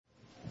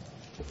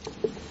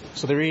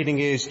So the reading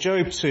is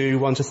Job 2,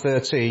 1 to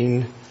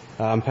 13,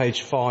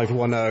 page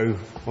 510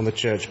 on the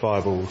church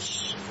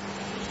Bibles.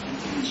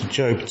 So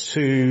Job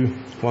 2,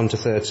 1 to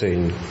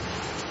 13.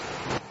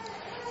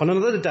 On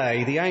another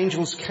day, the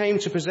angels came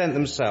to present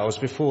themselves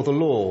before the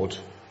Lord,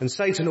 and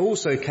Satan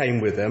also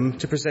came with them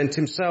to present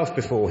himself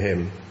before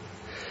him.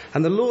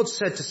 And the Lord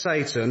said to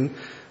Satan,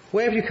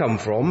 "Where have you come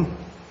from?"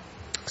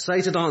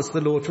 Satan answered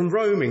the Lord, "From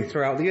roaming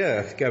throughout the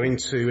earth, going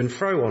to and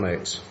fro on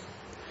it."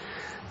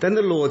 Then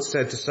the Lord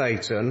said to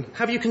Satan,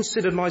 "Have you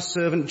considered my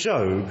servant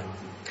Job?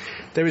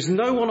 There is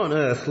no one on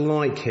earth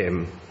like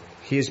him.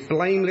 He is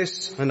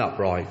blameless and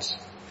upright,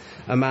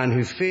 a man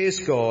who fears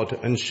God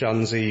and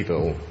shuns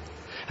evil.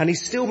 And he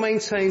still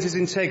maintains his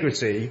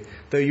integrity,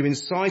 though you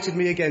incited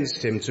me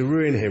against him to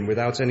ruin him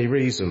without any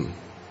reason."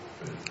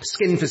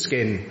 "Skin for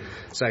skin,"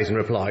 Satan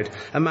replied.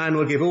 "A man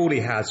will give all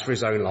he has for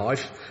his own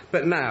life.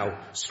 But now,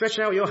 stretch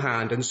out your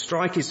hand and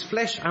strike his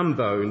flesh and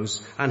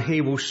bones, and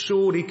he will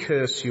surely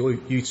curse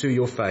you to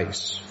your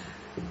face."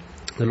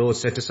 The Lord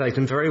said to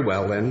Satan, "Very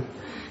well then,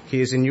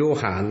 he is in your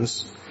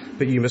hands,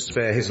 but you must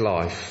spare his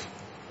life."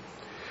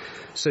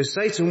 So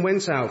Satan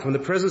went out from the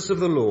presence of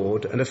the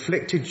Lord and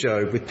afflicted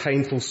Job with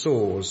painful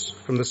sores,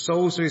 from the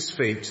soles of his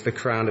feet to the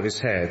crown of his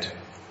head.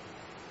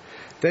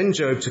 Then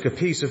Job took a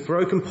piece of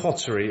broken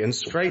pottery and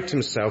scraped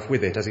himself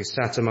with it as he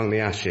sat among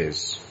the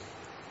ashes.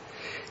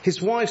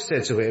 His wife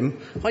said to him,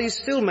 "Are you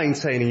still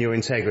maintaining your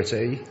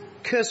integrity?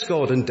 Curse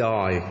God and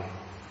die."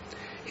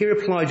 He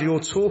replied, "You're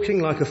talking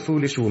like a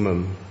foolish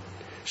woman.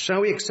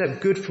 Shall we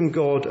accept good from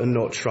God and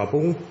not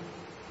trouble?"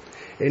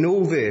 In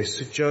all this,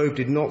 Job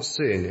did not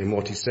sin in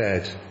what he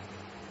said.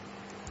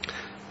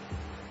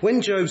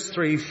 When Job's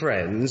three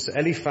friends,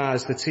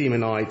 Eliphaz the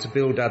Temanite,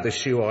 Bildad the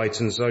Shuhite,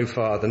 and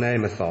Zophar the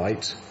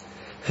Naamathite,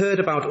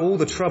 heard about all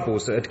the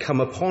troubles that had come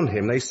upon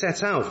him, they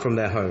set out from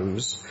their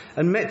homes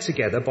and met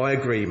together by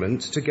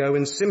agreement to go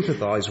and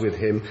sympathize with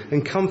him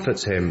and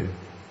comfort him.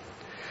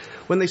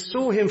 When they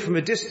saw him from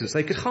a distance,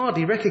 they could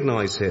hardly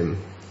recognize him.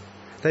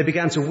 They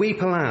began to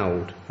weep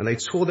aloud, and they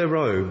tore their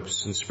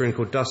robes and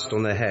sprinkled dust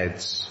on their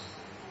heads.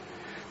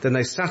 Then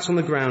they sat on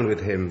the ground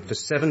with him for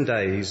 7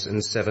 days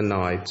and 7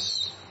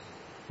 nights.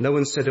 No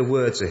one said a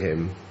word to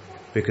him,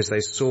 because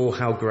they saw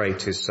how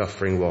great his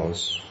suffering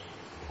was.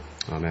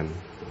 Amen.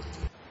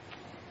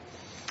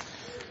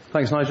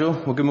 Thanks, Nigel.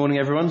 Well, good morning,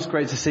 everyone. It's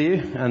great to see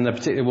you, and a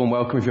particularly warm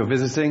welcome if you're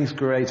visiting. It's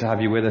great to have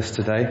you with us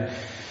today.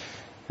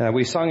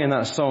 We sung in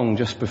that song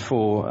just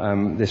before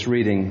this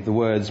reading the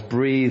words,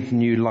 "Breathe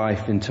new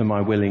life into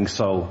my willing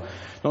soul."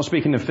 Not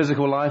speaking of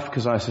physical life,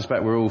 because I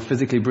suspect we're all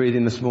physically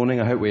breathing this morning.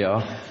 I hope we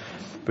are.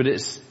 But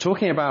it's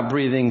talking about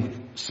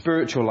breathing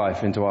spiritual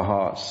life into our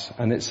hearts.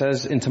 And it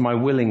says, "into my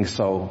willing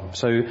soul."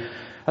 So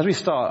as we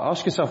start,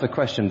 ask yourself the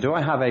question, do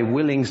I have a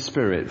willing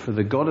spirit for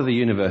the God of the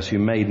universe who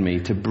made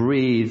me to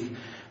breathe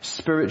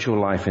spiritual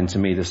life into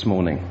me this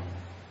morning,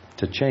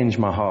 to change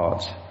my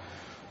heart?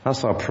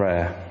 That's our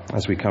prayer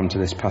as we come to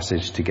this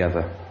passage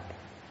together.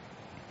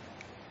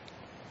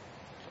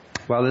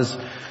 Well, if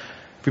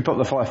we put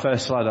the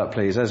first slide up,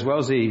 please. As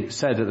Wellesley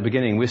said at the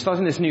beginning, we're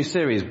starting this new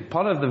series.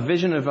 Part of the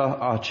vision of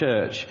our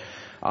church,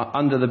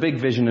 under the big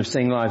vision of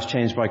seeing lives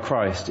changed by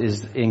Christ,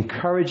 is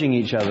encouraging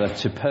each other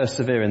to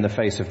persevere in the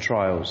face of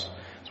trials.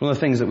 It's one of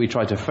the things that we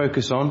try to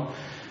focus on.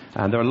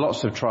 And there are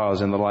lots of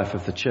trials in the life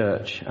of the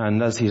church.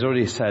 And as he's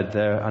already said,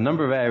 there are a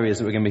number of areas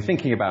that we're going to be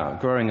thinking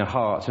about, growing a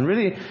heart. And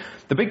really,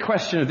 the big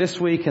question of this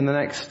week and the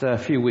next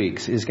few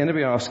weeks is going to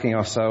be asking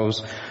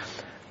ourselves,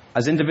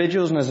 as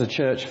individuals and as a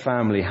church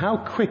family, how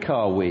quick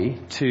are we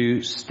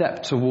to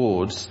step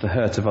towards the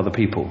hurt of other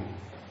people?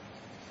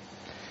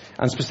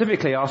 And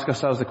specifically ask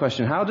ourselves the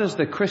question, how does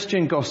the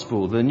Christian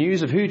gospel, the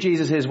news of who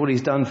Jesus is, what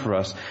he's done for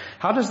us,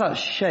 how does that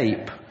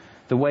shape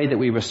the way that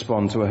we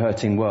respond to a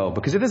hurting world?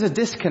 Because if there's a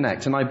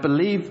disconnect, and I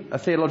believe a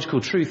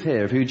theological truth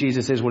here of who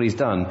Jesus is, what he's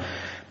done,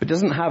 but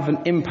doesn't have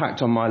an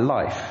impact on my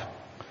life,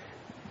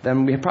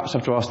 then we perhaps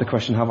have to ask the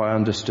question, have I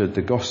understood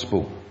the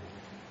gospel?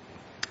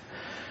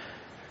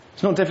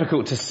 It's not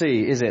difficult to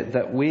see, is it,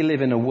 that we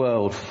live in a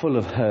world full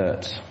of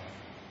hurt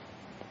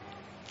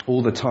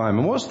all the time.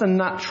 And what's the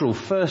natural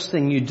first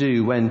thing you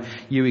do when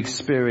you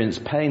experience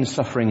pain,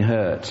 suffering,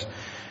 hurt?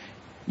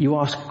 You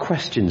ask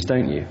questions,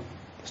 don't you?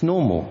 It's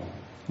normal.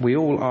 We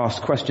all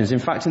ask questions. In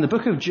fact, in the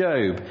book of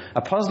Job,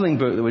 a puzzling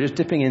book that we're just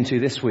dipping into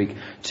this week,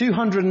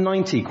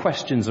 290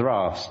 questions are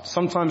asked.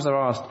 Sometimes they're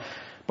asked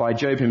by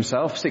Job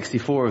himself.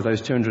 64 of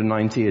those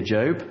 290 are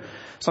Job.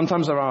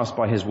 Sometimes they're asked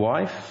by his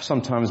wife.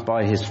 Sometimes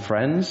by his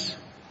friends.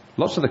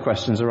 Lots of the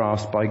questions are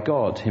asked by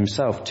God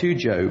himself to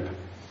Job.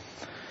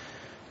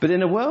 But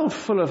in a world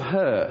full of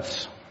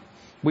hurt,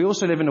 we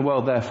also live in a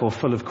world, therefore,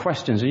 full of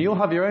questions. And you'll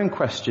have your own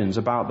questions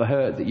about the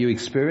hurt that you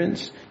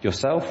experience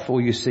yourself or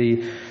you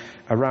see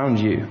around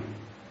you.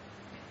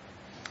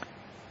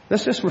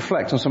 Let's just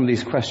reflect on some of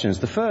these questions.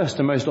 The first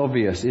and most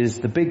obvious is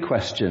the big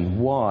question,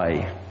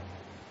 why?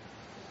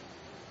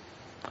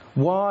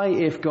 Why,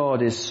 if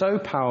God is so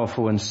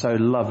powerful and so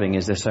loving,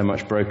 is there so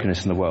much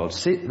brokenness in the world?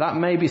 See, that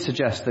maybe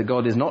suggests that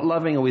God is not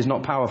loving or he's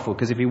not powerful,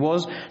 because if he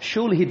was,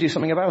 surely he'd do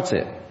something about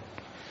it.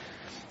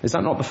 Is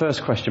that not the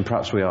first question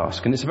perhaps we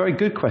ask? And it's a very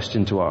good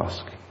question to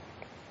ask.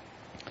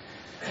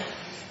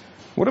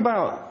 What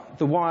about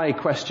the why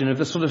question of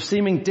the sort of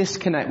seeming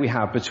disconnect we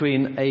have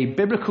between a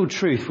biblical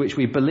truth which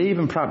we believe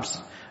and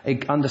perhaps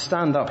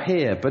understand up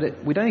here,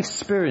 but we don't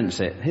experience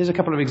it? Here's a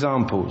couple of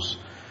examples.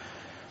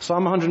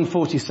 Psalm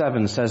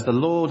 147 says, "The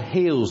Lord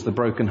heals the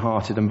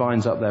brokenhearted and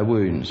binds up their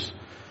wounds."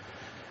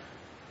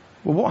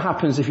 Well, what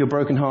happens if you're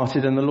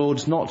brokenhearted and the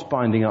Lord's not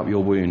binding up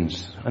your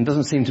wounds and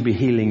doesn't seem to be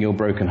healing your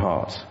broken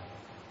heart?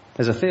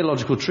 There's a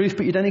theological truth,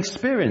 but you don't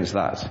experience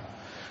that.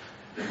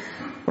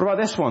 What about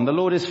this one? The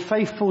Lord is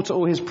faithful to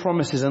all his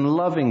promises and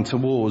loving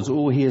towards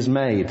all he has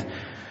made.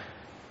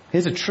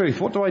 Here's a truth.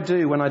 What do I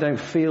do when I don't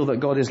feel that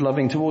God is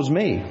loving towards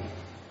me?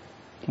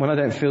 When I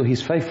don't feel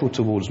he's faithful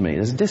towards me?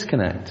 There's a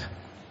disconnect.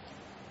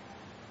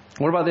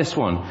 What about this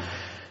one?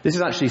 This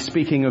is actually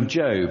speaking of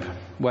Job,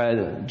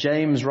 where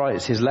James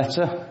writes his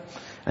letter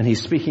and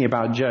he's speaking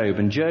about Job,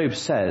 and Job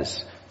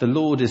says, "The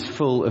Lord is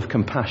full of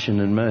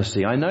compassion and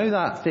mercy." I know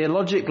that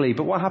theologically,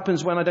 but what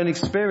happens when I don't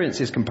experience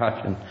his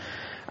compassion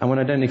and when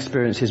I don't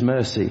experience his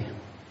mercy?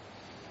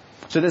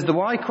 So there's the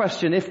why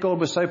question. If God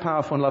was so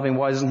powerful and loving,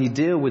 why doesn't he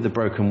deal with the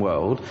broken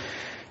world?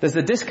 There's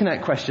the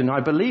disconnect question.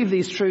 I believe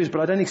these truths,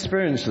 but I don't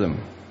experience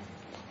them.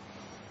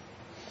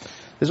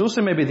 There's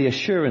also maybe the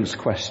assurance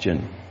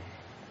question.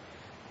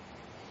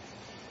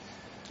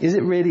 Is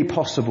it really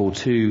possible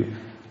to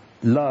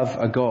love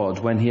a God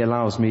when he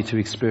allows me to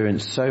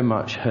experience so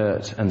much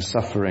hurt and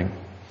suffering?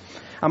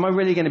 Am I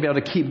really going to be able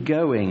to keep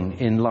going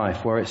in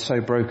life where it's so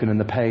broken and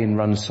the pain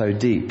runs so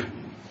deep?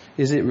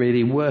 Is it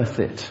really worth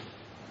it?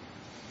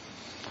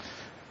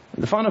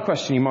 The final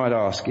question you might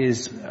ask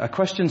is a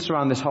question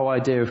around this whole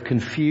idea of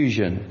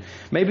confusion.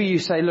 Maybe you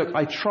say, look,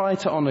 I try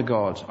to honour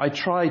God. I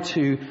try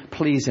to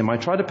please him. I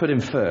try to put him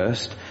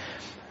first.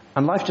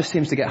 And life just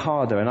seems to get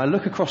harder. And I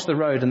look across the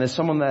road and there's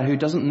someone there who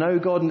doesn't know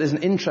God and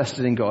isn't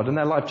interested in God, and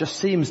their life just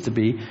seems to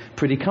be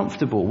pretty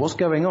comfortable. What's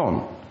going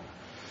on?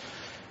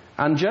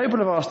 And Job would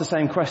have asked the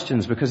same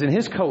questions, because in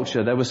his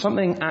culture there was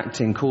something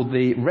acting called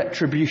the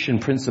retribution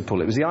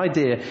principle. It was the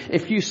idea,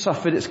 if you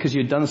suffered, it's because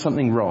you'd done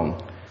something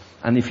wrong.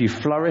 And if you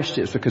flourished,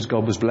 it's because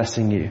God was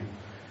blessing you.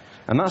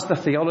 And that's the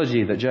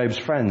theology that Job's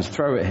friends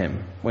throw at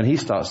him when he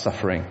starts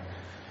suffering.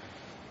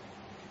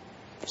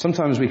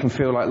 Sometimes we can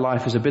feel like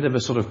life is a bit of a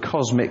sort of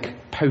cosmic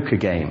poker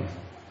game.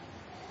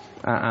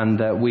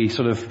 And we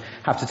sort of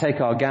have to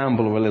take our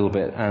gamble a little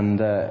bit, and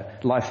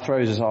life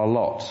throws us our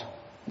lot.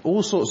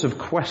 All sorts of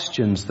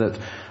questions that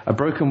a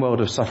broken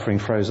world of suffering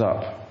throws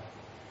up.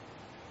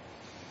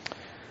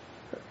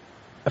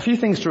 A few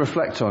things to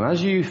reflect on.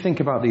 As you think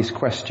about these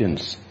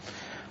questions,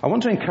 I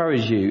want to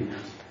encourage you,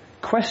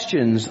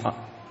 questions,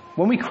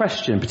 when we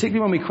question, particularly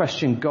when we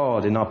question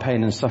God in our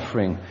pain and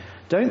suffering,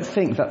 don't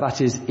think that that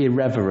is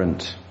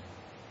irreverent,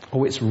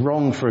 or it's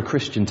wrong for a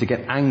Christian to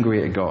get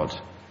angry at God.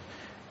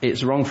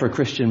 It's wrong for a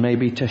Christian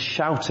maybe to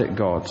shout at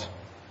God,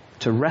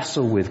 to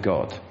wrestle with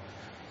God.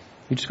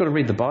 You just got to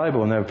read the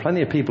Bible, and there are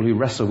plenty of people who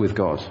wrestle with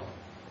God.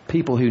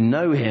 People who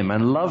know him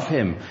and love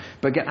him,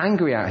 but get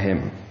angry at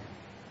him.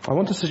 I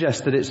want to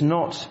suggest that it's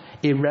not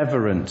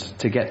irreverent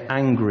to get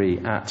angry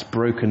at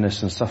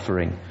brokenness and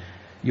suffering,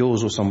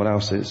 yours or someone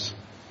else's.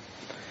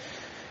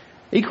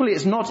 Equally,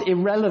 it's not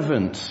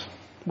irrelevant.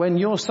 When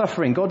you're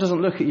suffering, God doesn't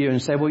look at you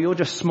and say, well, you're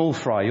just small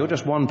fry, you're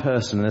just one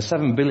person, and there's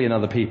 7 billion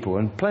other people,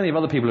 and plenty of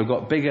other people have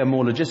got bigger,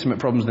 more legitimate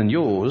problems than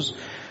yours,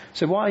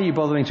 so why are you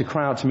bothering to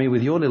cry out to me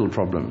with your little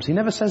problems? He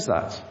never says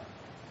that.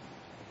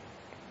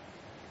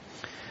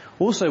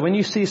 Also, when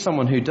you see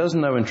someone who does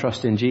know and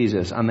trust in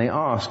Jesus, and they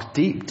ask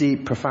deep,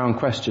 deep, profound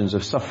questions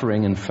of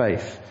suffering and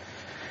faith,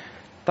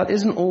 that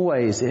isn't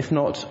always, if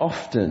not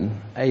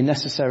often, a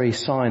necessary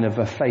sign of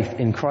a faith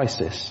in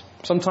crisis.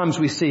 Sometimes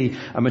we see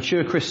a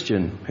mature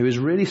Christian who is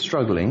really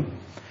struggling,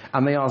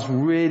 and they ask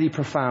really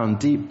profound,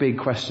 deep, big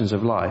questions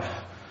of life.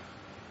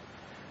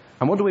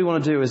 And what do we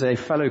want to do as a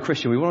fellow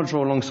Christian? We want to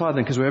draw alongside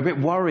them because we're a bit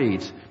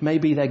worried.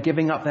 Maybe they're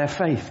giving up their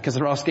faith because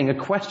they're asking a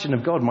question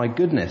of God. My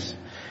goodness.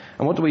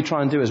 And what do we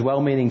try and do as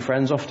well-meaning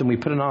friends? Often we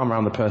put an arm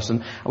around the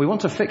person and we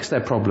want to fix their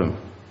problem.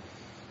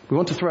 We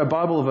want to throw a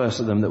Bible verse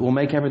at them that will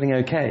make everything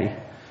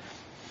okay.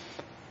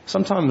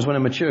 Sometimes when a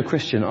mature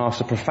Christian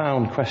asks a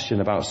profound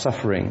question about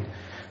suffering,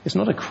 it's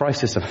not a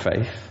crisis of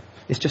faith.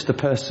 It's just a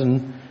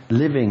person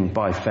living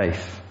by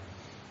faith.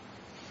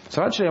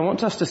 So actually I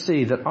want us to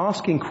see that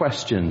asking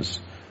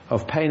questions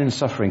of pain and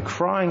suffering,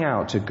 crying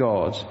out to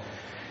God,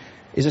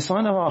 is a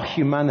sign of our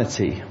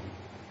humanity,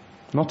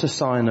 not a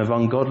sign of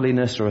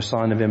ungodliness or a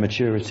sign of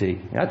immaturity.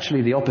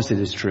 Actually the opposite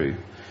is true.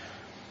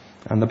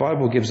 And the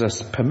Bible gives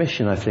us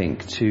permission, I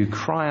think, to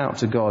cry out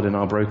to God in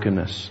our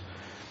brokenness.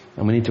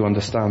 And we need to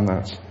understand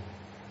that.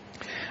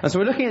 And so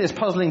we're looking at this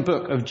puzzling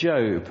book of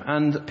Job,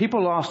 and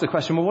people ask the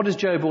question, well, what is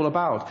Job all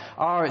about?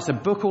 It's a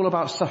book all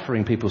about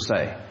suffering, people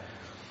say.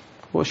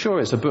 Well, sure,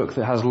 it's a book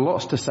that has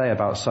lots to say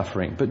about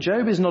suffering, but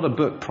Job is not a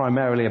book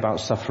primarily about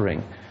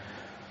suffering.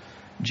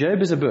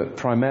 Job is a book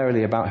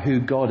primarily about who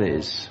God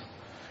is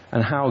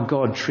and how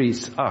God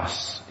treats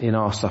us in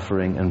our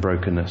suffering and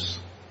brokenness.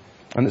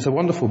 And it's a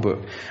wonderful book.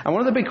 And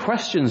one of the big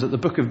questions that the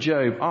book of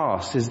Job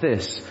asks is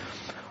this: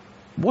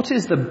 what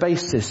is the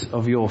basis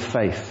of your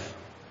faith?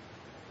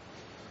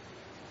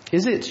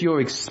 Is it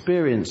your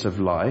experience of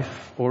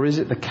life, or is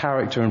it the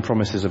character and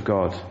promises of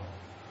God?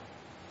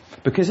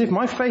 Because if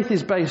my faith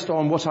is based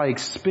on what I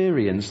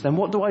experience, then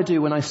what do I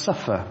do when I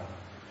suffer?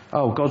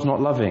 Oh, God's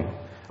not loving.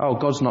 Oh,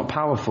 God's not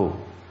powerful.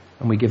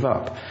 And we give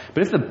up.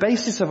 But if the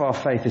basis of our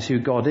faith is who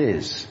God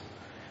is,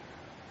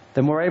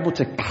 then we're able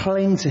to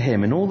cling to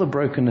him in all the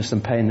brokenness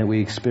and pain that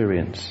we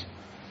experience.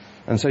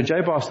 And so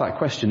Job asked that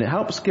question. It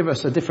helps give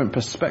us a different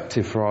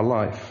perspective for our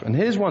life. And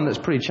here's one that's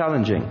pretty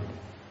challenging.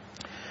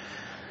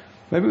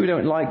 Maybe we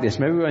don't like this,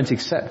 maybe we won't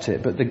accept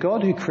it, but the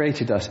God who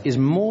created us is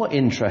more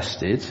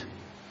interested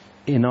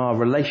in our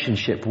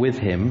relationship with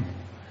him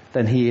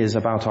than he is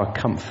about our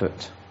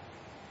comfort.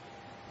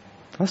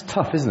 That's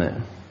tough, isn't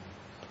it?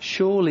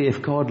 Surely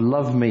if God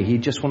loved me,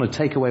 he'd just want to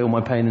take away all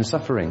my pain and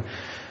suffering.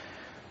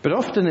 But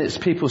often it's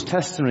people's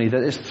testimony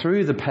that it's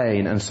through the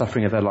pain and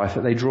suffering of their life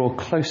that they draw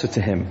closer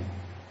to him.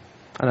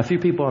 And a few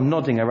people are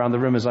nodding around the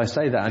room as I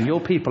say that, and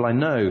you're people I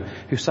know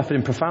who suffered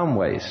in profound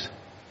ways.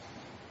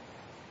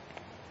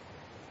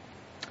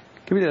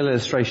 Give me a little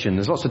illustration.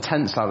 There's lots of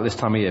tents out at this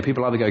time of year.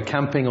 People either go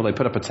camping or they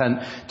put up a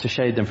tent to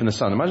shade them from the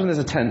sun. Imagine there's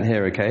a tent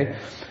here, okay?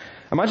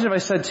 Imagine if I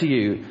said to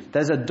you,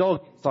 there's a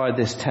dog inside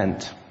this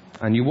tent,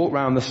 and you walk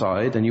round the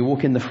side and you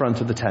walk in the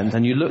front of the tent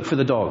and you look for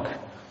the dog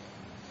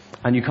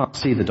and you can't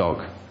see the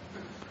dog.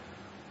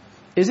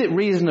 Is it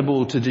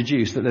reasonable to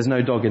deduce that there's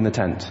no dog in the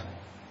tent?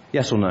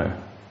 Yes or no?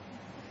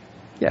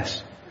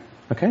 Yes.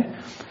 Okay?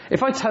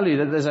 If I tell you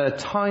that there's a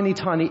tiny,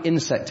 tiny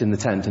insect in the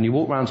tent and you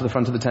walk round to the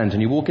front of the tent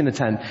and you walk in the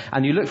tent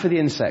and you look for the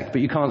insect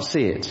but you can't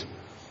see it,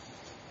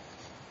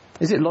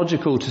 is it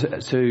logical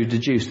to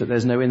deduce that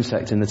there's no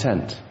insect in the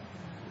tent?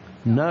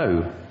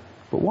 No.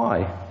 But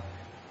why?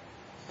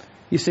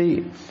 You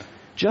see,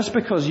 just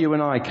because you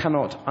and I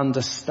cannot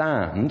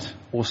understand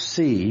or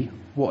see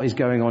what is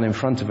going on in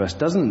front of us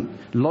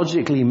doesn't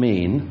logically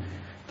mean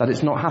that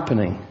it's not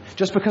happening.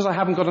 Just because I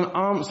haven't got an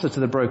answer to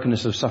the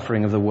brokenness of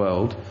suffering of the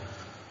world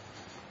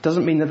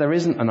doesn't mean that there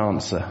isn't an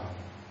answer.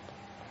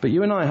 But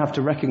you and I have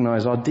to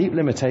recognize our deep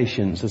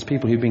limitations as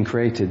people who've been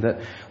created,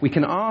 that we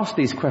can ask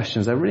these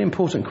questions. They're really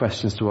important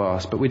questions to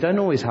ask, but we don't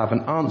always have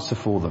an answer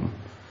for them.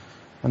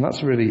 And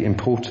that's really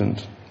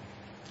important.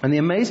 And the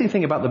amazing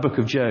thing about the book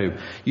of Job,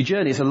 you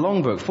journey, it's a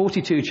long book,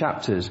 42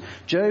 chapters.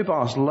 Job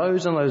asked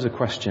loads and loads of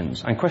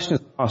questions, and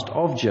questions asked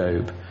of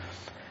Job.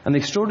 And the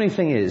extraordinary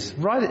thing is,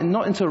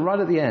 not until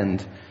right at the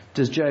end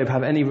does Job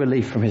have any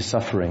relief from his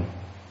suffering.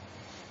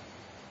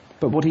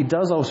 But what he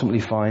does ultimately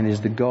find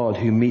is the God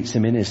who meets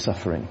him in his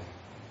suffering.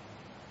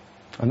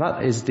 And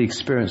that is the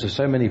experience of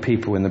so many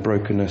people in the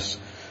brokenness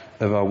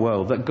of our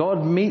world, that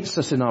God meets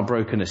us in our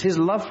brokenness. His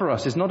love for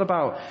us is not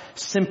about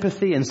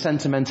sympathy and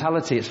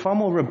sentimentality. It's far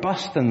more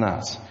robust than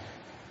that.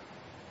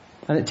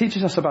 And it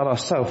teaches us about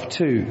ourselves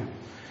too.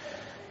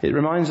 It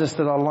reminds us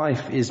that our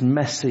life is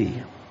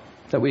messy,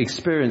 that we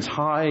experience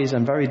highs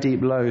and very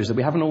deep lows, that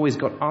we haven't always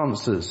got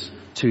answers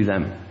to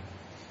them,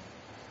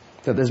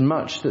 that there's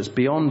much that's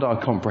beyond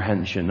our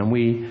comprehension and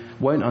we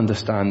won't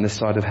understand this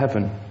side of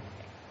heaven.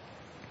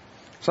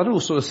 So that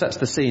all sort of sets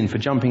the scene for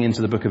jumping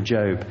into the book of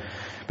Job.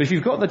 But if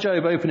you've got the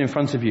Job open in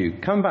front of you,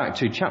 come back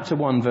to chapter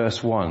 1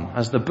 verse 1.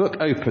 As the book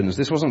opens,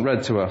 this wasn't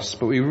read to us,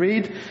 but we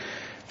read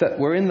that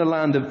we're in the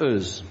land of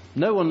Uz.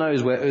 No one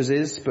knows where Uz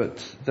is, but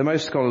the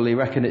most scholarly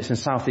reckon it's in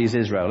southeast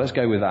Israel. Let's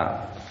go with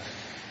that.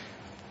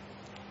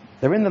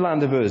 They're in the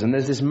land of Uz, and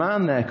there's this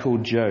man there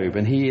called Job,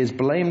 and he is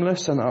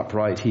blameless and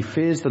upright. He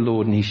fears the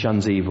Lord and he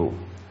shuns evil.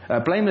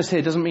 Blameless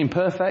here doesn't mean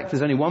perfect.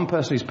 There's only one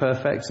person who's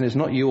perfect, and it's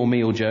not you or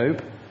me or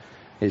Job.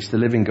 It's the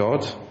living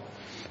God.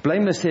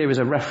 Blameless here is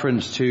a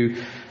reference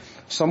to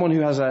someone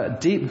who has a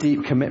deep,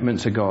 deep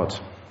commitment to God.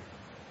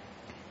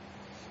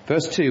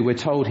 Verse 2, we're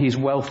told he's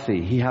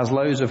wealthy. He has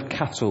loads of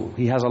cattle.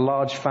 He has a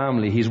large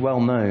family. He's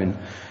well known.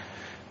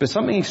 But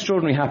something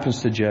extraordinary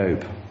happens to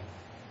Job.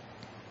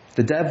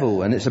 The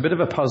devil, and it's a bit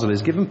of a puzzle,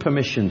 is given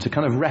permission to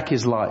kind of wreck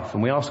his life.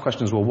 And we ask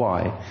questions, well,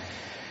 why?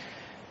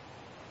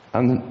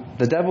 And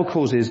the devil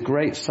causes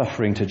great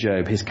suffering to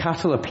Job. His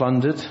cattle are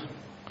plundered.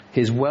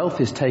 His wealth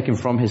is taken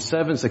from his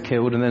servants are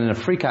killed, and then in a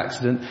freak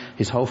accident,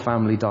 his whole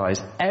family dies.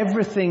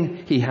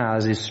 Everything he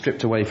has is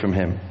stripped away from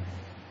him.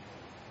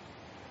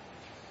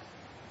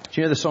 Do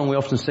you know the song we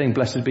often sing,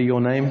 Blessed Be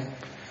Your Name?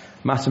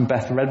 Matt and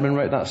Beth Redman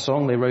wrote that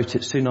song. They wrote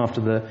it soon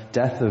after the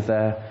death of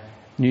their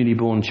newly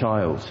born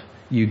child.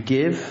 You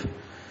give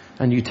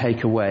and you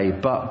take away,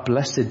 but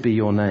blessed be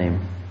your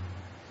name.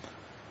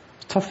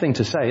 Tough thing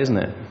to say, isn't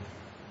it?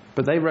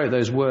 But they wrote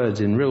those words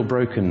in real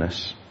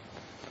brokenness.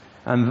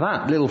 And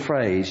that little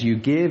phrase, you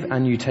give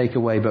and you take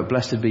away, but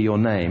blessed be your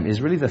name,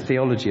 is really the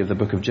theology of the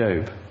book of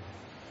Job.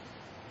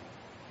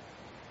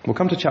 We'll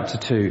come to chapter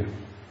 2.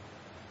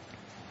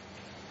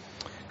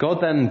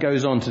 God then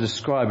goes on to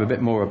describe a bit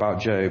more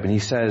about Job, and he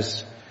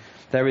says,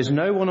 there is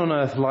no one on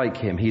earth like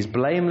him. He's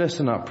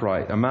blameless and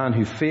upright, a man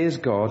who fears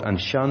God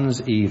and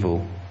shuns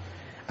evil,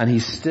 and he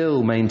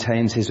still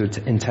maintains his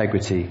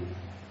integrity.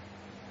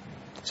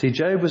 See,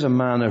 Job was a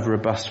man of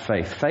robust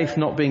faith. Faith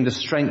not being the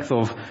strength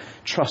of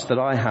trust that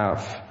I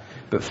have,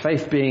 but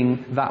faith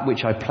being that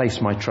which I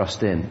place my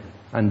trust in.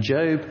 And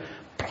Job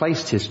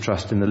placed his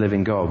trust in the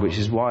living God, which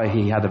is why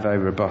he had a very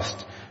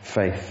robust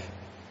faith.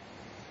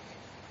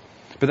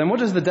 But then what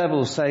does the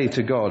devil say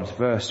to God?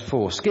 Verse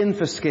 4, skin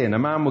for skin, a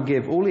man will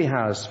give all he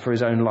has for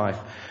his own life.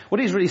 What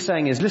he's really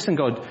saying is, listen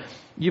God,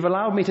 you've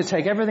allowed me to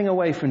take everything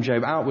away from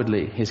Job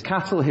outwardly, his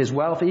cattle, his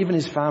wealth, even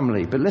his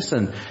family. But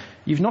listen,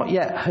 you've not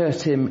yet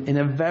hurt him in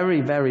a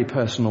very, very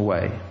personal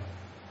way.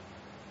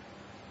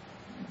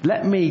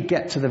 Let me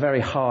get to the very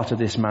heart of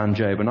this man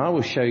Job, and I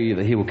will show you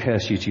that he will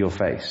curse you to your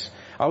face.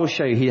 I will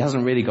show you he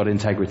hasn't really got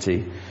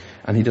integrity,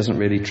 and he doesn't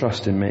really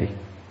trust in me.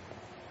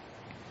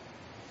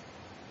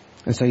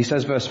 And so he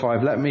says, verse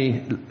 5, let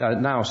me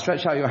now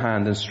stretch out your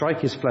hand and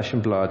strike his flesh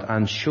and blood,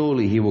 and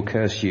surely he will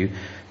curse you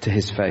to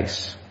his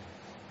face.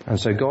 And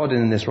so God,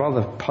 in this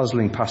rather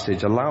puzzling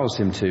passage, allows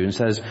him to and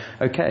says,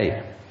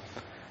 okay,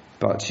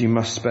 but you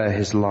must spare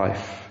his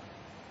life.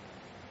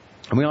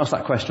 And we ask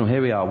that question, well,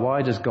 here we are,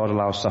 why does God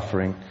allow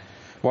suffering?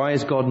 Why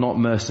is God not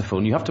merciful?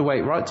 And you have to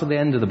wait right till the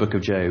end of the book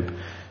of Job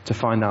to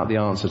find out the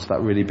answer to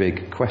that really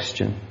big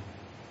question.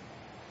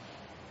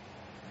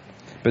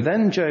 But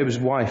then Job's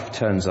wife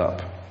turns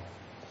up.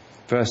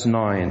 Verse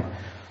 9.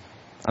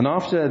 And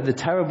after the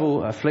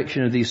terrible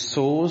affliction of these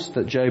sores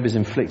that Job is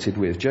inflicted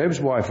with,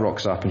 Job's wife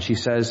rocks up and she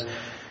says,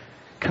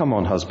 come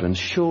on, husband,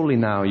 surely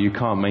now you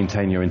can't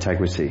maintain your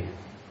integrity.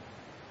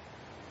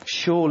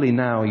 Surely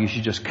now you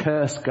should just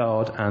curse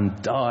God and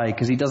die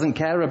because he doesn't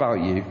care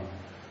about you.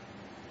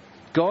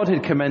 God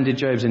had commended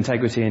Job's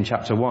integrity in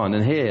chapter 1,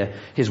 and here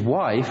his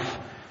wife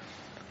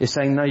is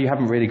saying, no, you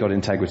haven't really got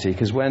integrity,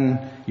 because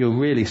when you're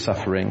really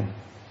suffering,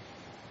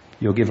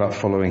 you'll give up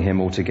following him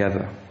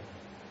altogether.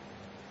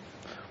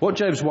 What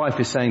Job's wife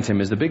is saying to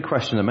him is the big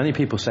question that many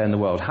people say in the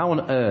world: how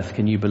on earth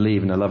can you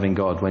believe in a loving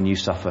God when you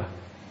suffer?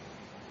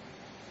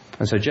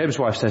 And so Job's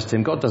wife says to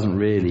him, God doesn't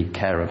really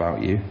care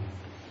about you.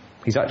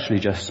 He's actually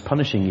just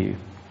punishing you.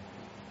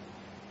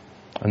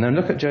 And then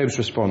look at Job's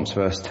response,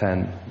 verse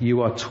 10.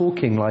 You are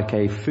talking like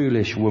a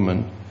foolish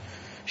woman.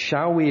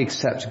 Shall we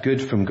accept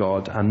good from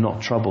God and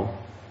not trouble?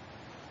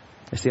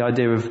 It's the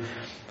idea of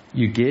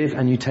you give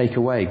and you take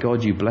away.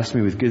 God, you bless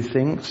me with good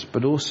things,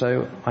 but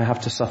also I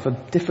have to suffer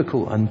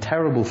difficult and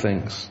terrible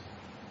things.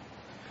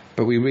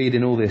 But we read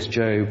in all this,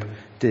 Job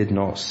did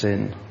not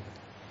sin.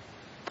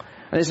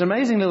 And it's an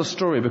amazing little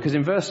story, because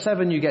in verse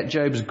 7 you get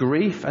Job's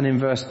grief, and in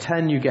verse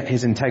 10 you get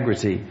his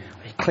integrity,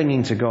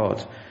 clinging to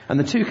God. And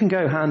the two can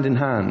go hand in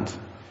hand.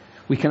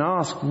 We can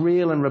ask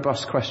real and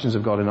robust questions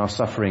of God in our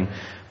suffering,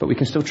 but we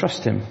can still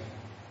trust him.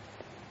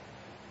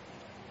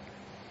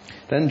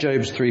 Then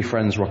Job's three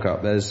friends rock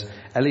up. There's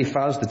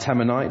Eliphaz the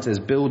Temanite, there's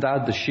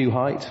Bildad the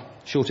Shuhite,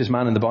 shortest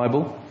man in the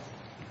Bible.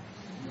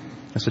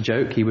 That's a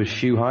joke, he was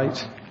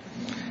Shuhite.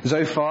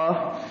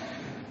 Zophar,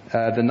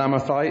 the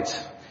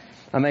Naamathite.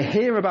 And they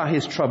hear about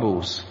his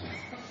troubles,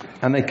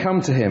 and they come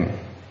to him,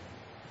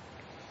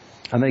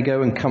 and they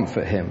go and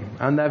comfort him.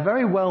 And they're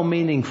very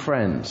well-meaning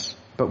friends,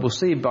 but we'll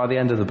see by the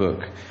end of the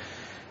book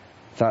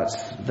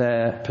that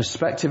their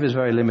perspective is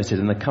very limited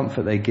and the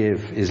comfort they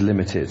give is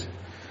limited.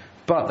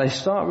 But they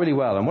start really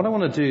well. And what I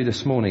want to do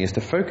this morning is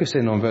to focus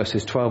in on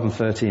verses 12 and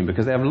 13,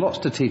 because they have lots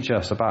to teach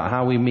us about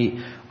how we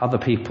meet other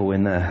people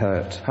in their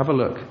hurt. Have a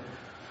look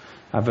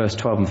at verse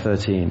 12 and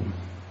 13.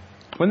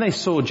 When they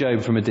saw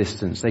Job from a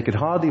distance, they could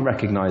hardly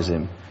recognize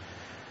him.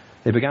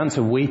 They began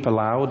to weep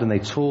aloud, and they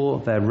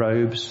tore their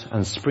robes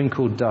and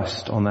sprinkled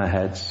dust on their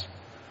heads.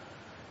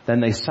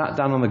 Then they sat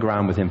down on the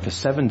ground with him for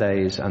 7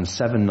 days and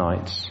 7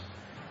 nights.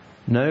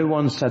 No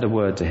one said a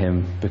word to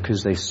him,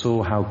 because they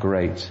saw how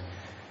great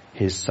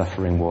his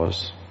suffering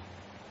was.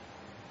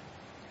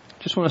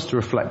 Just want us to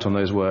reflect on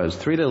those words.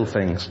 3 little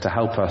things to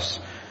help us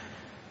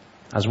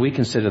as we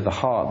consider the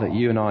heart that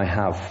you and I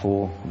have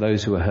for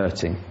those who are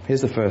hurting.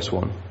 Here's the first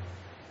one.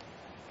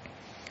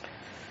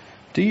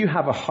 Do you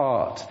have a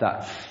heart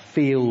that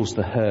feels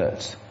the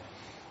hurt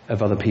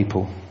of other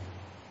people?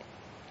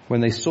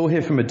 When they saw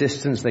him from a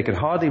distance, they could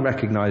hardly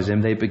recognize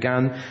him. They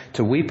began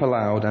to weep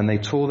aloud, and they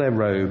tore their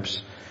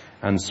robes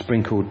and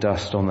sprinkled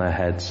dust on their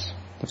heads.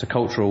 That's a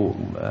cultural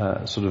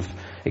sort of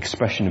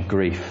expression of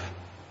grief.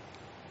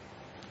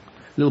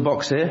 Little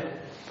box here.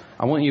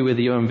 I want you, with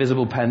your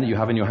invisible pen that you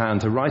have in your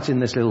hand, to write in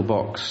this little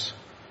box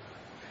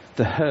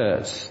the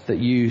hurt that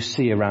you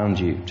see around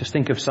you. Just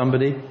think of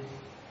somebody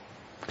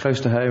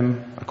close to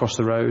home, across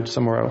the road,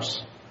 somewhere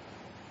else.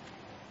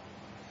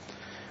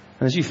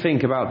 And as you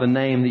think about the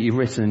name that you've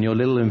written in your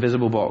little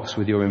invisible box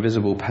with your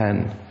invisible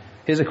pen,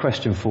 here's a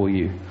question for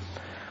you.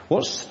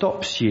 What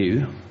stops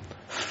you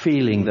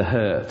feeling the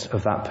hurt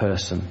of that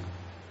person?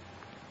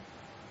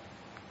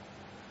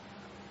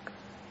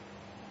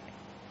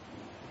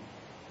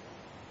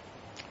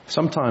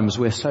 Sometimes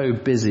we're so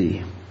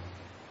busy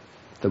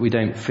that we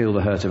don't feel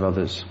the hurt of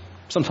others.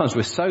 Sometimes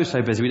we're so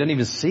busy we don't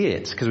even see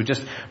it, because we're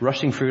just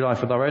rushing through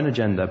life with our own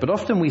agenda. But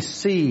often we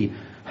see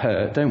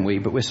hurt, don't we?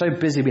 But we're so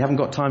busy we haven't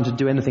got time to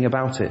do anything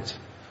about it.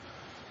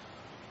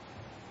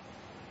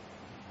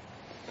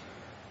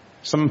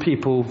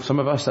 Some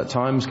of us at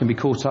times can be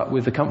caught up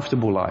with the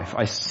comfortable life.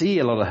 I see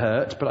a lot of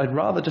hurt, but I'd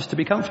rather just to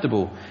be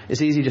comfortable.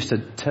 It's easy just to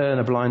turn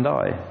a blind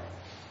eye.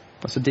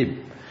 That's a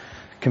deep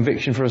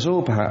conviction for us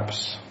all,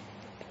 perhaps.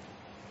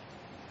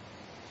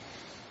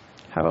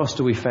 How else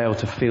do we fail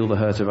to feel the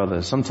hurt of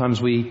others?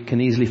 Sometimes we can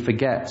easily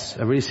forget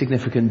a really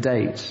significant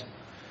date,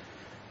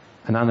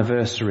 an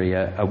anniversary,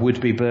 a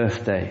would-be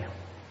birthday,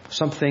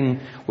 something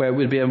where it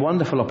would be a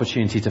wonderful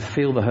opportunity to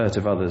feel the hurt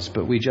of others,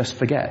 but we just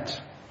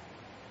forget.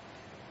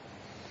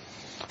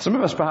 Some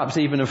of us perhaps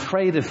even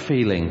afraid of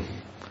feeling.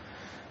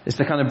 It's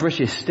the kind of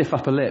British stiff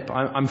upper lip.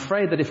 I'm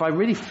afraid that if I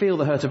really feel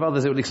the hurt of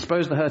others, it would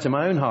expose the hurt in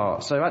my own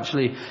heart. So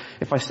actually,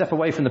 if I step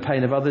away from the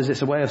pain of others,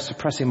 it's a way of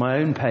suppressing my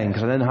own pain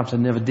because I then have to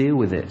never deal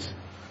with it.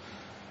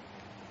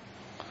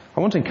 I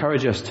want to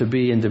encourage us to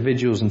be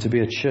individuals and to be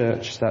a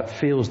church that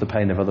feels the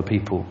pain of other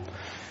people.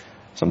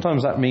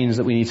 Sometimes that means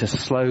that we need to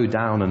slow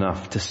down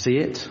enough to see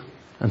it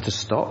and to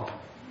stop.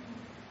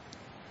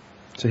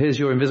 So here's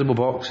your invisible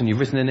box and you've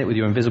written in it with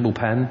your invisible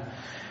pen.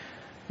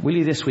 Will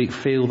you this week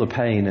feel the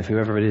pain of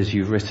whoever it is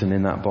you've written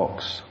in that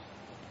box?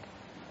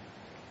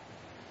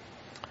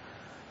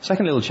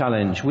 Second little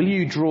challenge, will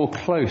you draw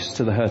close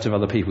to the hurt of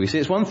other people? You see,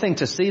 it's one thing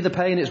to see the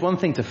pain, it's one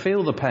thing to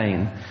feel the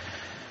pain,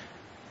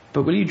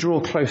 but will you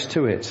draw close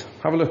to it?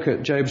 Have a look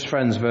at Job's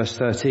friends, verse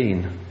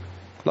 13.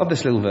 Love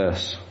this little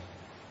verse.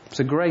 It's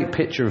a great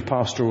picture of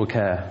pastoral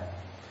care.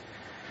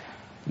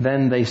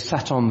 Then they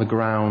sat on the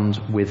ground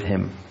with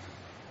him.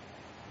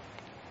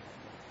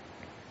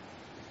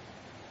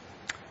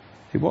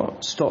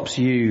 What stops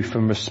you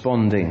from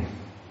responding?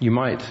 You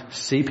might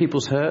see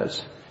people's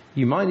hurt.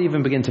 You might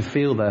even begin to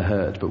feel their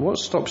hurt. But what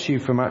stops you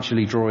from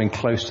actually drawing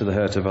close to the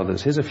hurt of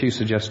others? Here's a few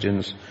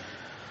suggestions.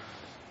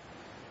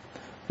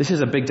 This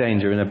is a big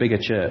danger in a bigger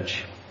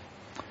church.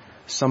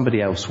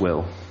 Somebody else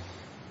will.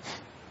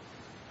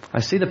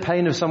 I see the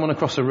pain of someone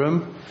across a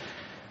room.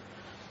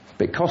 A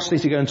bit costly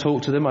to go and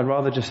talk to them. I'd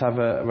rather just have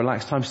a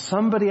relaxed time.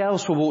 Somebody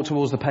else will walk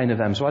towards the pain of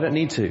them, so I don't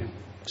need to.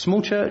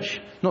 Small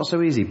church, not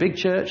so easy. Big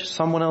church,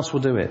 someone else will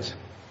do it.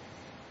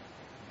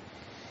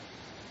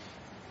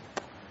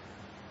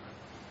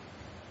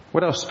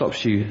 What else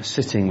stops you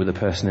sitting with a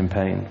person in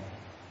pain?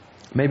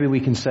 Maybe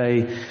we can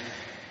say,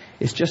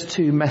 it's just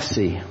too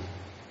messy.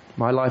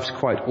 My life's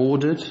quite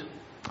ordered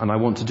and I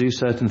want to do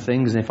certain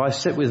things. And if I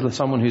sit with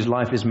someone whose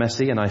life is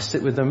messy and I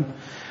sit with them,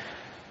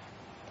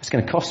 it's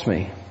going to cost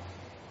me.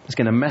 It's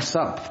going to mess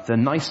up the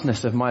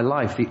niceness of my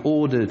life, the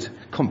ordered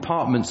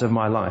compartments of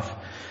my life.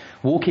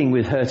 Walking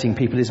with hurting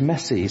people is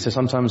messy, so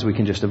sometimes we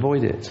can just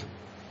avoid it.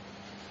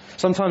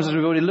 Sometimes, as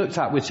we've already looked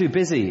at, we're too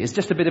busy. It's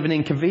just a bit of an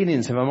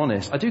inconvenience, if I'm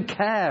honest. I do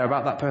care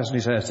about that person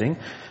who's hurting,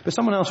 but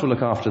someone else will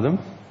look after them.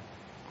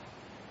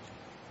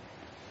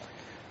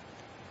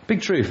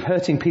 Big truth,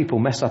 hurting people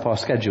mess up our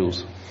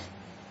schedules.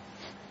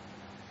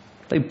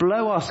 They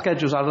blow our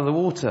schedules out of the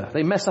water.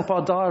 They mess up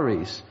our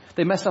diaries.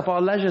 They mess up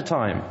our leisure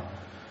time.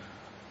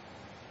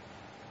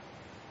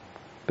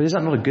 But is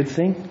that not a good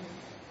thing?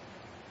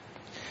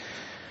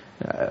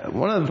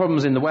 One of the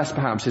problems in the West,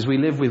 perhaps, is we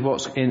live with what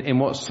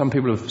some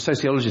people,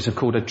 sociologists, have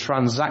called a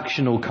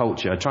transactional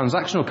culture. A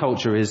transactional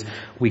culture is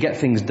we get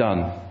things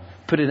done.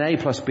 Put in A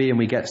plus B and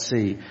we get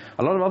C.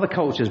 A lot of other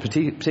cultures,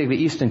 particularly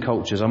Eastern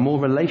cultures, are more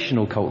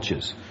relational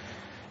cultures.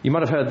 You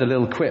might have heard the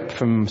little quip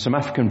from some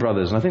African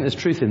brothers, and I think there's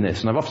truth in this,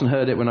 and I've often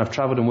heard it when I've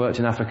travelled and worked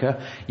in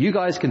Africa. You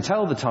guys can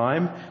tell the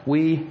time,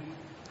 we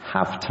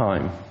have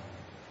time.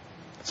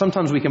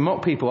 Sometimes we can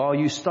mock people, oh,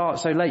 you start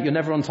so late, you're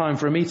never on time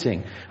for a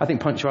meeting. I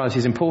think punctuality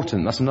is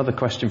important. That's another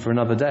question for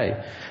another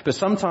day. But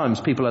sometimes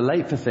people are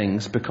late for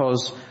things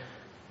because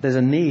there's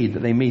a need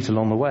that they meet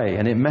along the way,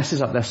 and it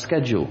messes up their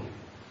schedule.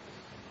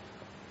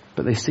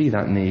 But they see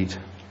that need.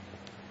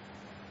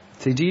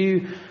 So do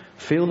you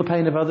feel the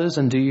pain of others,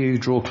 and do you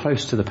draw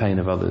close to the pain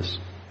of others?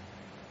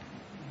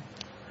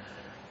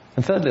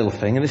 And third little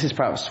thing, and this is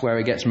perhaps where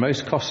it gets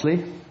most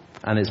costly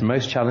and is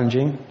most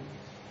challenging,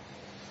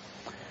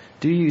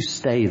 do you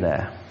stay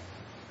there?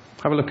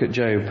 Have a look at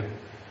Job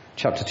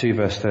chapter 2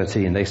 verse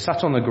 13. They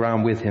sat on the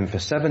ground with him for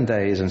 7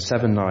 days and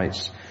 7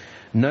 nights.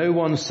 No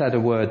one said a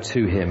word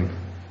to him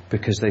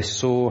because they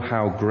saw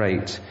how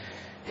great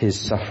his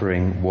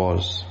suffering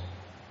was.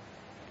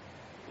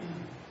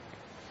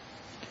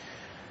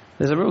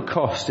 There's a real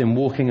cost in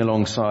walking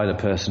alongside a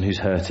person who's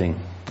hurting.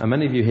 And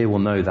many of you here will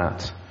know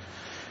that.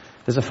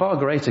 There's a far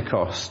greater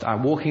cost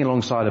at walking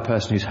alongside a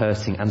person who's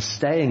hurting and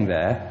staying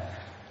there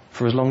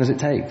for as long as it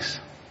takes.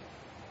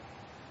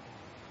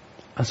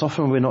 And so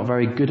often we're not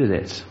very good at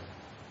it.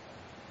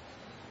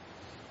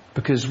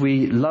 Because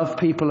we love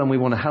people and we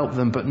want to help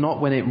them, but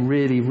not when it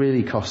really,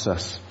 really costs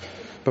us.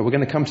 But we're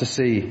going to come to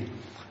see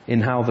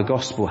in how the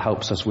gospel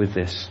helps us with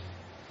this.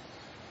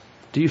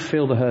 Do you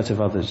feel the hurt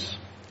of others?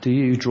 Do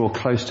you draw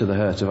close to the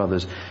hurt of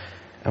others?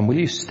 And will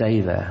you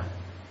stay there?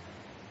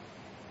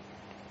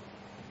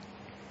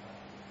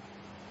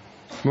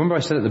 Remember I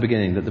said at the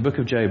beginning that the book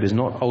of Job is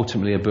not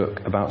ultimately a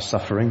book about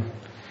suffering.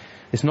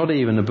 It's not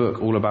even a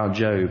book all about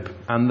Job.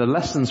 And the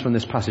lessons from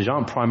this passage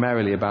aren't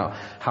primarily about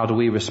how do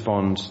we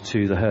respond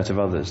to the hurt of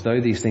others, though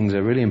these things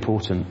are really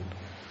important.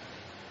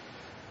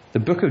 The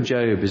book of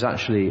Job is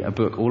actually a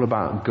book all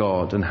about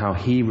God and how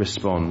he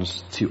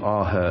responds to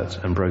our hurt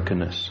and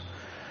brokenness.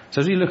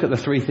 So as we look at the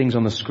three things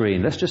on the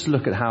screen, let's just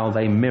look at how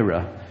they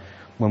mirror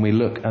when we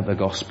look at the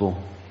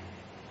gospel.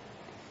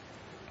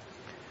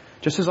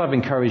 Just as I've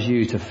encouraged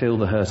you to feel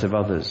the hurt of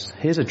others,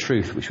 here's a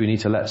truth which we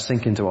need to let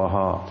sink into our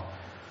heart.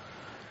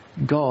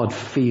 God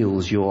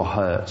feels your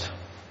hurt.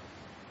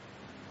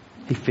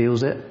 He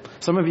feels it.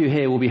 Some of you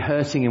here will be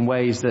hurting in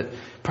ways that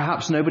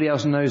perhaps nobody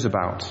else knows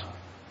about,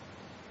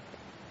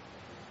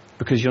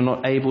 because you're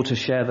not able to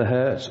share the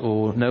hurt,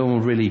 or no one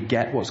will really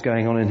get what's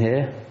going on in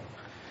here.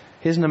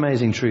 Here's an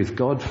amazing truth.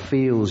 God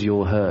feels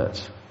your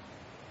hurt.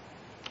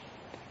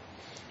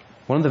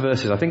 One of the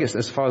verses, I think it's,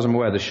 as far as I'm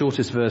aware, the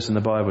shortest verse in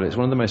the Bible. It's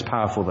one of the most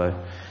powerful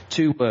though.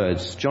 2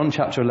 words. John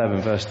chapter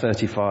 11 verse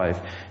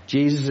 35.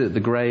 Jesus is at the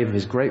grave of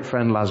his great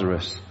friend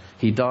Lazarus.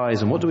 He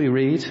dies, and what do we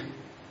read?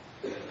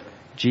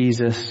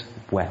 Jesus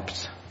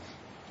wept.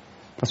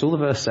 That's all the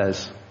verse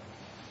says.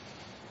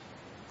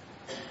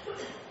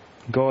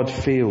 God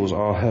feels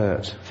our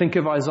hurt. Think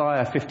of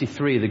Isaiah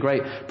 53, the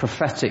great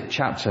prophetic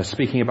chapter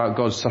speaking about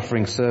God's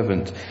suffering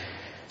servant.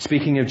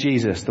 Speaking of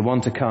Jesus, the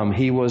one to come,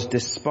 he was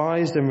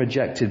despised and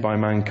rejected by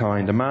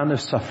mankind, a man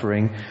of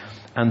suffering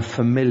and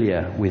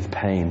familiar with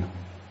pain.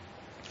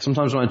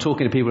 Sometimes when I'm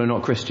talking to people who are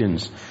not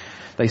Christians,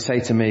 they say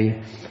to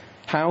me,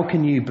 how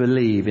can you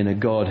believe in a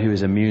God who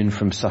is immune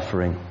from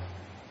suffering?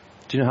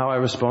 Do you know how I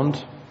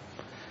respond?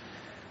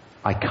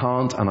 I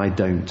can't and I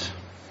don't.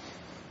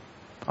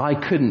 I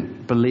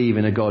couldn't believe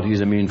in a God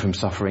who's immune from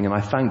suffering, and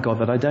I thank God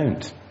that I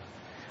don't.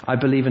 I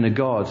believe in a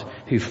God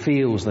who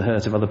feels the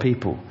hurt of other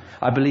people.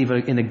 I believe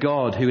in a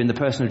God who, in the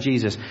person of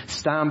Jesus,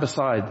 stands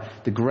beside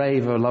the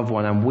grave of a loved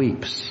one and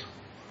weeps.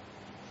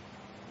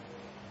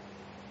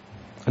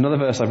 Another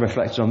verse I've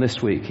reflected on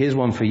this week. Here's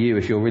one for you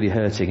if you're really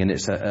hurting and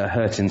it's a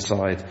hurt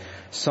inside.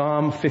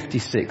 Psalm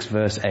 56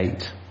 verse 8.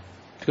 If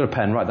you've got a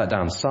pen, write that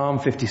down. Psalm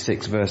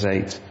 56 verse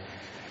 8.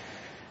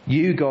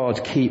 You,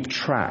 God, keep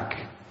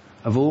track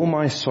of all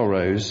my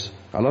sorrows.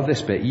 I love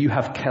this bit. You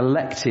have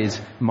collected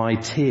my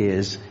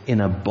tears in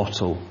a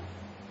bottle.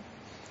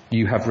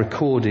 You have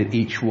recorded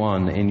each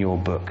one in your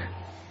book.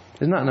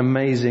 Isn't that an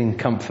amazing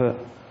comfort?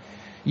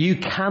 You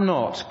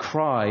cannot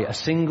cry a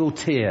single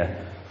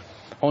tear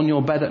on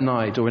your bed at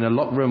night, or in a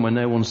locked room where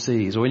no one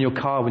sees, or in your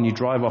car when you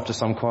drive off to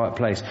some quiet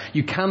place.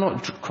 You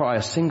cannot cry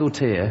a single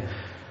tear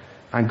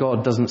and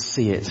God doesn't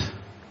see it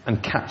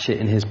and catch it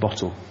in his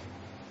bottle.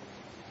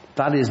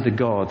 That is the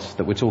God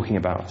that we're talking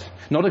about.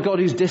 Not a God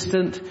who's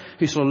distant,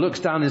 who sort of looks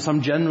down in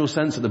some general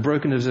sense at the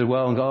brokenness of the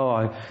world and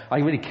goes, I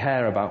really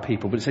care about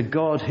people. But it's a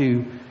God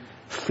who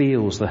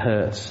feels the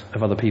hurt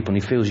of other people,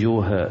 and he feels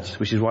your hurt,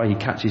 which is why he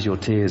catches your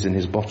tears in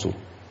his bottle.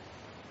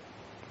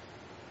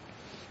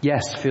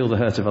 Yes, feel the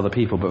hurt of other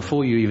people, but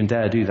before you even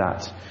dare do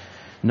that,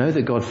 know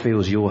that God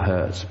feels your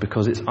hurt,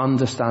 because it's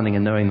understanding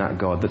and knowing that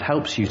God that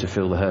helps you to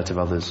feel the hurt of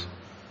others.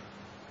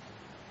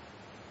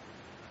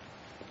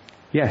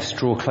 Yes,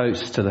 draw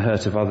close to the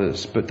hurt of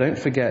others, but don't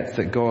forget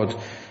that God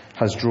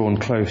has drawn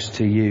close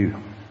to you.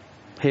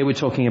 Here we're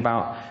talking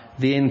about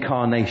the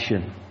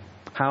incarnation,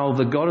 how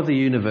the God of the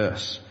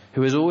universe,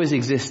 who has always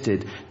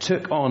existed,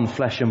 took on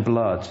flesh and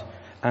blood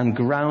and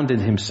grounded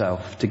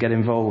himself to get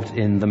involved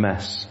in the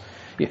mess.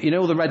 You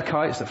know all the red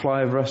kites that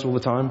fly over us all the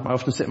time? I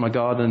often sit in my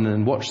garden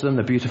and watch them.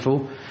 They're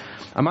beautiful.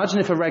 Imagine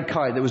if a red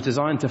kite that was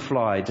designed to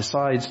fly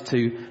decides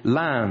to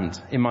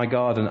land in my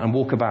garden and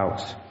walk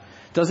about.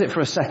 Does it for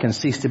a second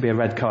cease to be a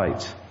red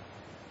kite?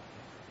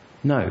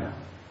 No.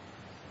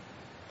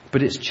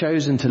 But it's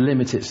chosen to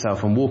limit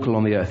itself and walk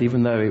along the earth,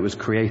 even though it was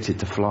created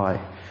to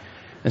fly.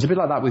 It's a bit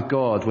like that with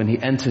God when he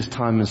enters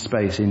time and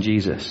space in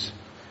Jesus.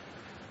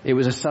 It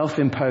was a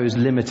self-imposed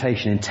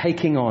limitation in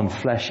taking on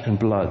flesh and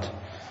blood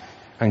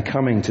and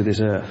coming to this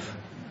earth.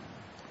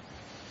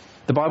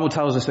 The Bible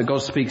tells us that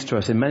God speaks to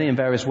us in many and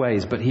various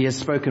ways, but he has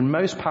spoken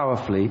most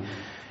powerfully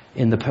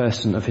in the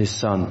person of his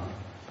Son.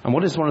 And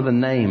what is one of the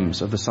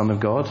names of the Son of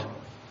God?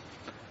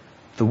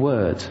 The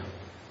Word.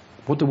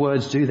 What do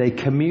words do? They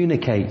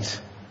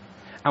communicate.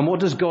 And what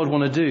does God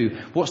want to do?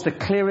 What's the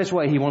clearest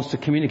way he wants to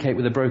communicate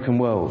with a broken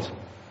world?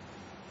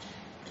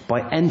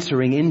 By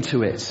entering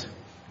into it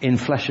in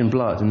flesh and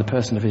blood in the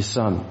person of his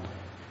Son.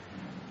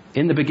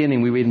 In the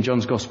beginning, we read in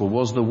John's Gospel,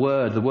 was the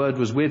Word. The Word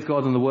was with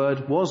God and the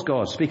Word was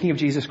God. Speaking of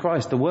Jesus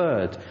Christ, the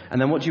Word. And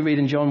then what do you read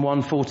in John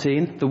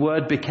 1:14? The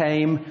Word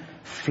became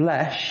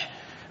flesh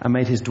and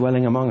made his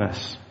dwelling among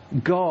us.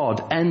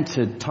 God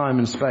entered time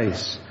and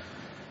space.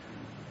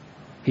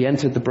 He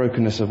entered the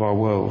brokenness of our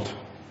world.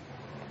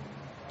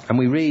 And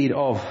we read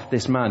of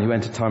this man who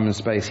entered time and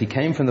space. He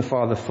came from the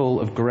Father full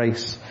of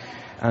grace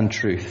and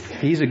truth.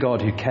 He's a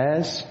God who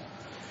cares,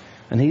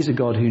 and he's a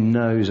God who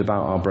knows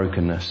about our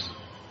brokenness.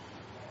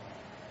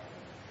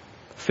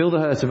 Feel the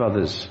hurt of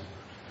others,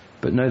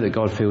 but know that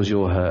God feels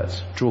your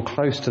hurt. Draw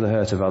close to the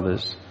hurt of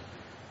others,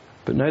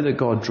 but know that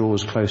God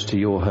draws close to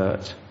your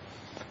hurt.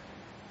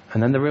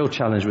 And then the real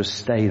challenge was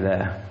stay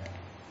there.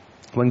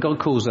 When God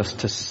calls us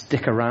to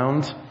stick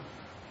around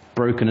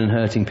broken and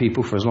hurting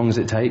people for as long as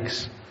it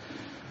takes,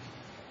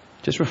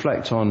 Just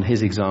reflect on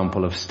his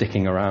example of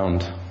sticking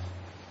around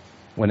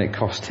when it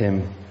cost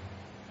him.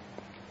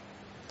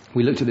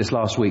 We looked at this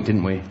last week,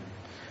 didn't we?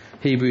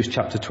 Hebrews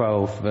chapter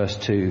 12, verse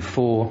 2.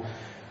 For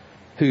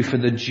who for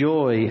the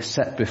joy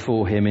set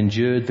before him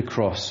endured the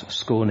cross,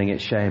 scorning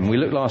its shame. We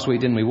looked last week,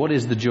 didn't we? What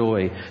is the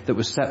joy that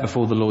was set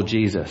before the Lord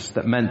Jesus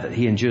that meant that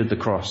he endured the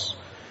cross?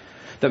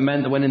 That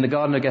meant that when in the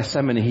Garden of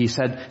Gethsemane he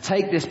said,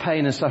 take this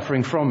pain and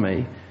suffering from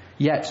me,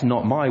 yet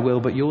not my will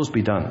but yours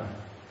be done.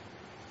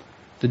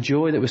 The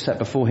joy that was set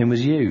before him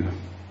was you.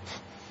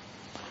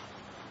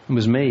 It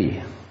was me.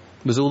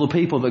 It was all the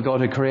people that God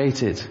had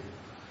created.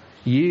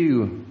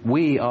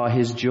 We are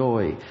his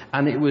joy.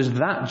 And it was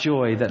that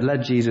joy that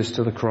led Jesus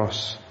to the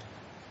cross.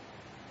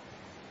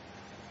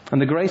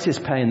 And the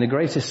greatest pain, the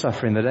greatest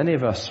suffering that any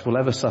of us will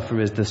ever suffer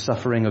is the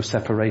suffering of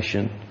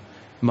separation,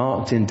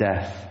 marked in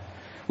death.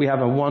 We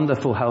have a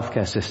wonderful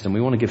healthcare system.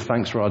 We want to give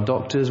thanks for our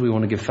doctors. We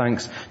want to give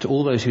thanks to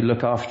all those who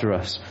look after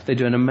us. They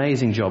do an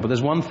amazing job. But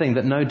there's one thing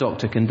that no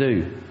doctor can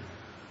do.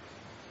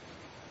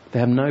 They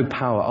have no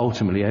power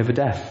ultimately over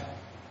death.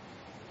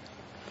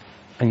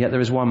 And yet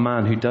there is one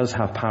man who does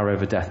have power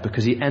over death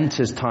because he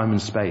enters time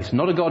and space.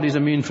 Not a God who's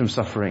immune from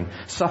suffering.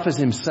 Suffers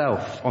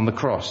himself on the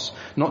cross.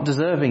 Not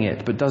deserving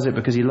it, but does it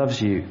because he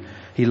loves you.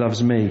 He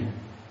loves me.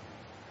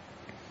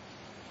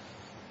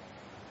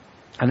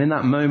 And in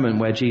that moment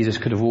where Jesus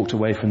could have walked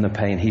away from the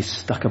pain, he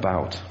stuck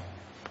about.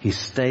 He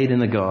stayed in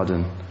the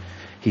garden.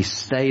 He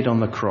stayed on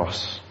the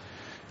cross.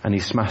 And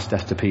he smashed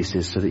death to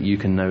pieces so that you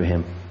can know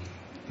him.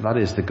 That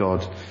is the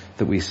God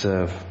that we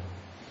serve.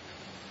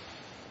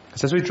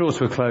 So as we draw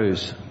to a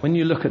close, when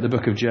you look at the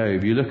book of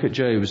Job, you look at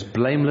Job's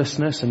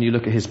blamelessness and you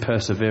look at his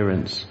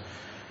perseverance.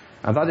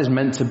 And that is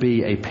meant to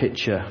be a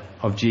picture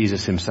of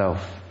Jesus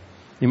himself.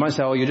 You might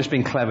say, oh, you're just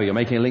being clever. You're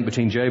making a link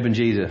between Job and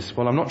Jesus.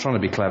 Well, I'm not trying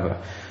to be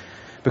clever.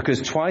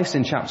 Because twice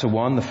in chapter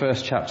 1, the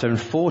first chapter, and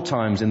 4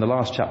 times in the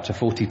last chapter,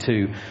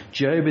 42,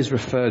 Job is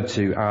referred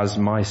to as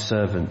my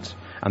servant.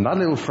 And that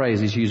little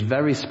phrase is used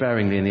very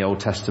sparingly in the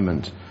Old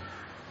Testament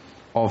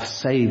of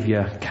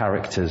saviour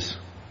characters.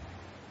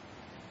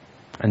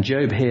 And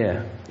Job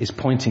here is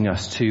pointing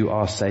us to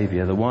our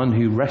Saviour, the one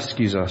who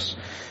rescues us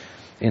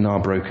in our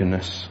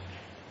brokenness.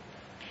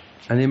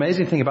 And the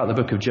amazing thing about the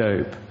book of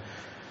Job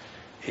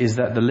is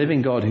that the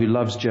living God who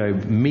loves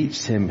Job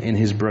meets him in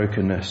his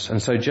brokenness. And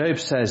so Job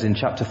says in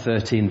chapter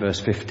 13, verse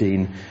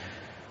 15,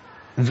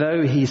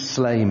 though he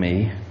slay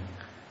me,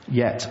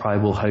 yet I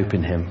will hope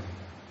in him.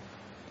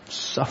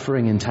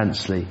 Suffering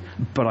intensely,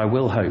 but I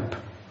will hope.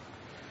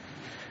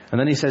 And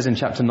then he says in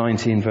chapter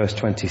 19, verse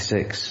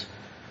 26,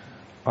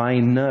 I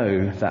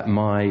know that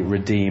my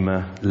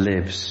Redeemer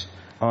lives.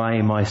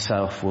 I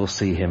myself will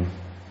see him.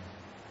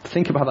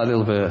 Think about that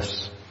little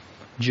verse.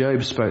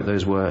 Job spoke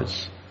those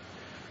words.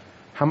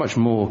 How much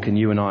more can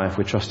you and I, if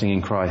we're trusting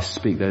in Christ,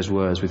 speak those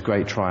words with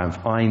great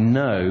triumph? I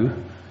know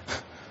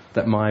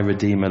that my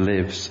Redeemer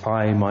lives.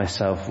 I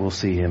myself will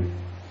see him.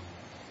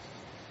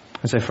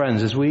 And so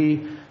friends, as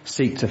we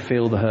seek to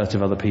feel the hurt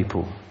of other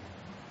people,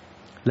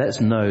 let's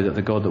know that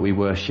the God that we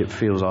worship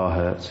feels our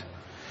hurt.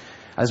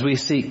 As we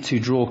seek to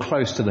draw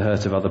close to the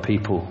hurt of other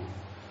people,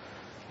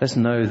 let's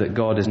know that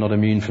God is not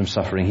immune from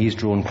suffering. He's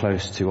drawn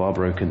close to our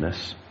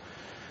brokenness.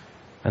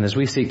 And as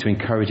we seek to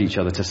encourage each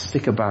other to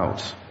stick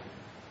about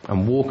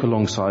and walk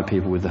alongside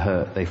people with the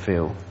hurt they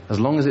feel, as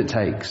long as it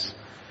takes,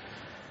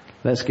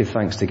 let's give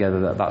thanks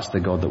together that that's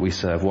the God that we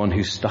serve, one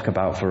who stuck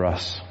about for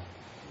us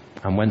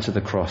and went to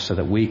the cross so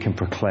that we can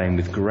proclaim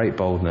with great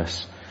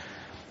boldness,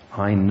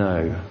 I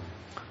know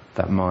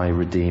that my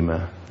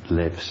Redeemer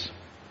lives.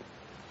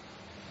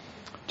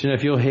 Do you know,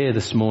 if you're here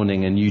this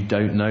morning and you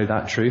don't know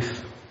that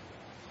truth,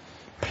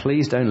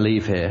 please don't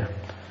leave here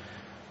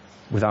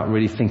without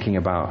really thinking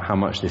about how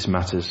much this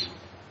matters.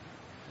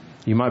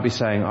 You might be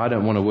saying, I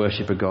don't want to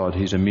worship a God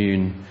who's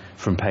immune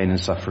from pain and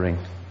suffering.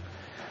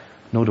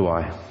 Nor do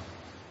I.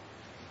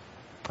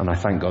 And I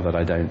thank God that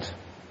I don't.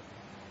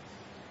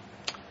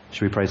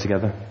 Should we pray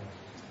together?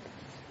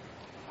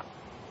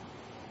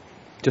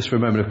 Just for a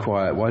moment of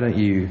quiet, why don't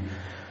you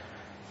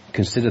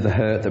consider the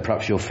hurt that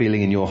perhaps you're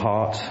feeling in your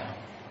heart?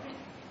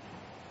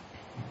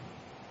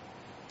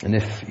 And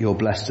if you're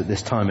blessed at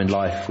this time in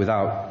life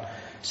without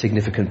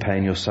significant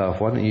pain yourself,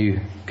 why don't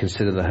you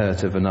consider the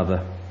hurt of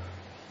another?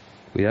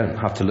 We don't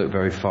have to look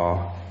very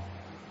far.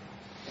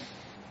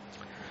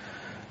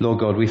 Lord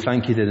God, we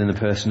thank you that in the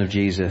person of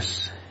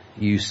Jesus,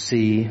 you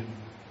see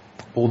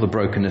all the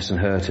brokenness and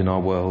hurt in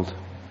our world.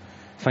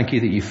 Thank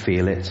you that you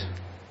feel it.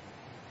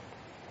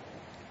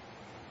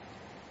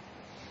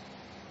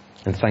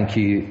 And thank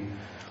you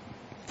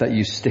that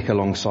you stick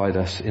alongside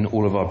us in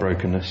all of our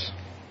brokenness.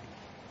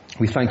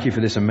 We thank you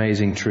for this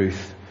amazing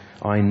truth.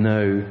 I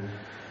know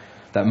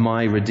that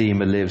my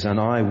Redeemer lives and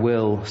I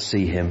will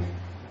see him.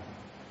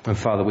 And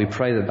Father, we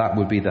pray that that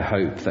would be the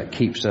hope that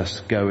keeps us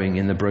going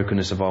in the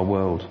brokenness of our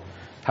world.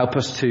 Help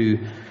us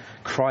to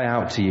cry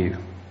out to you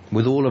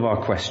with all of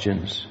our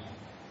questions.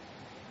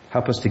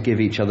 Help us to give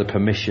each other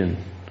permission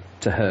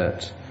to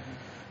hurt,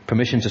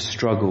 permission to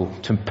struggle,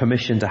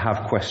 permission to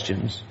have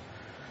questions,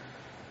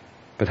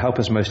 But help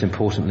us most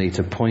importantly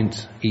to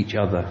point each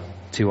other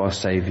to our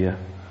Saviour,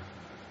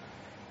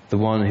 the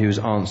one who's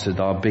answered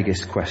our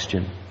biggest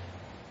question,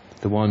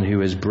 the one who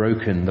has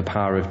broken the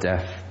power of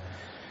death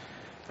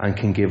and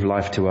can give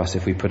life to us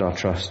if we put our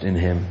trust in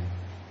him.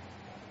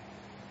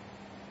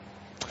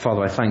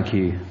 Father, I thank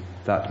you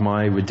that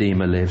my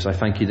Redeemer lives. I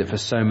thank you that for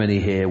so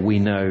many here we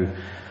know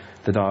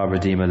that our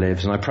Redeemer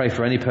lives. And I pray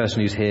for any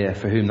person who's here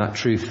for whom that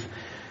truth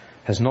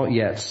has not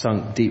yet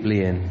sunk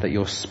deeply in, that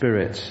your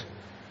Spirit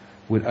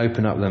would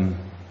open up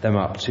them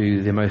up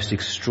to the most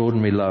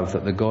extraordinary love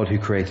that the God who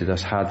created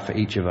us had for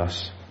each of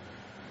us.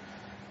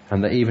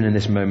 And that even in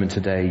this moment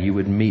today, you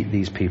would meet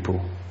these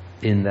people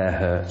in their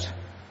hurt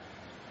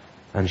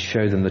and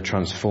show them the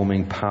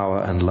transforming power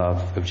and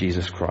love of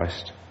Jesus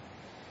Christ.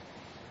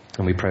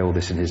 And we pray all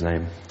this in his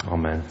name.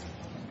 Amen.